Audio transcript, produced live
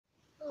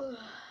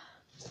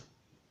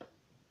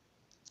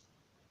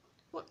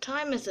What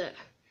time is it?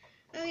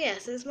 Oh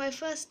yes, it's my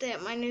first day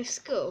at my new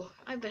school.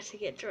 I better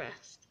get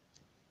dressed.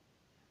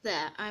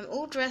 There, I'm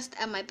all dressed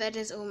and my bed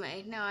is all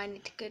made. Now I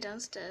need to go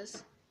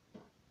downstairs.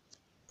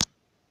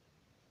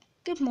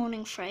 Good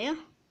morning, Freya.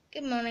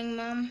 Good morning,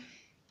 Mum.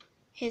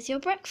 Here's your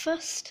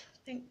breakfast.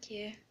 Thank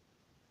you.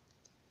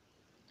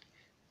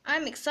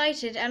 I'm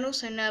excited and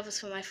also nervous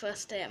for my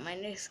first day at my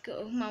new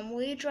school. Mum,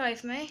 will you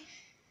drive me?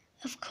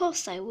 Of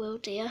course I will,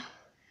 dear.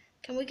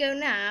 Can we go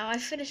now?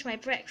 I've finished my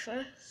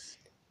breakfast.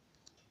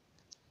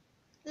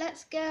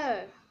 Let's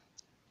go.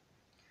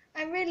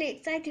 I'm really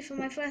excited for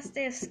my first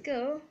day of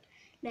school.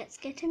 Let's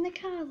get in the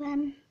car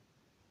then.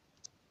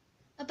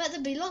 I bet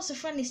there'll be lots of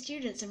friendly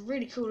students and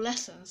really cool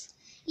lessons.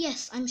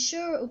 Yes, I'm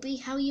sure it'll be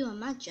how you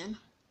imagine.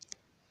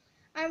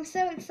 I'm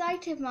so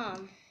excited,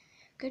 Mum.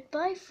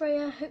 Goodbye,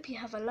 Freya. Hope you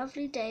have a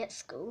lovely day at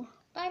school.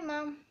 Bye,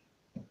 Mum.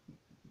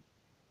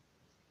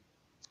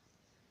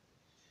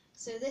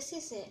 So this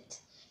is it,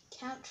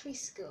 country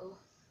school.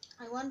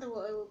 I wonder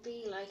what it will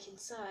be like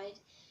inside.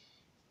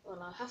 Well,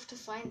 I'll have to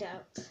find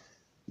out.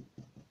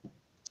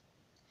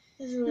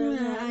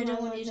 I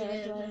don't want you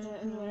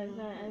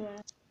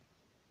to.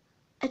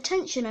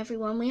 Attention,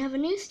 everyone. We have a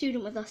new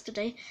student with us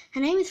today.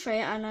 Her name is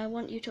Freya, and I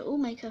want you to all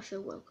make her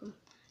feel welcome.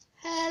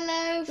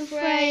 Hello,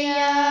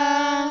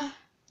 Freya.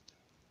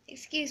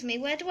 Excuse me,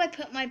 where do I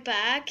put my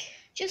bag?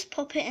 Just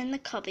pop it in the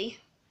cubby.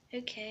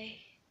 Okay.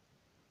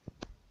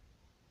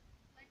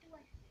 Where do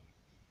I sit?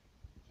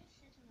 Just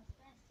sit on a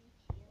spare seat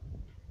here.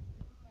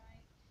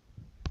 Right.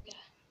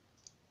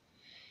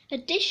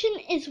 Addition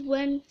is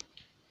when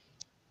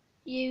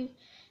you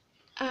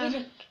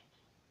add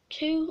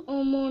two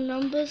or more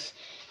numbers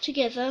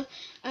together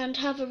and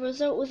have a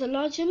result with a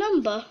larger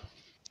number.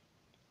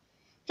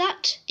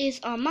 That is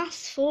our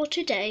maths for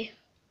today.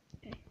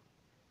 Okay.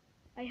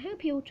 I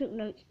hope you all took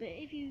notes, but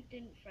if you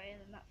didn't, Freya,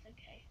 then that's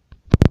okay.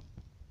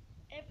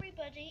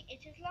 Everybody,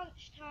 it is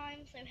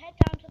lunchtime, so head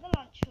down to the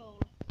lunch hall.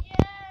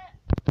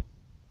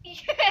 Yay!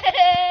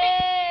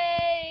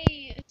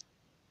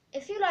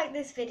 If you like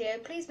this video,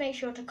 please make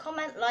sure to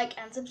comment, like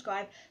and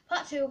subscribe.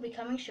 Part 2 will be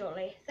coming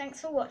shortly.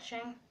 Thanks for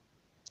watching.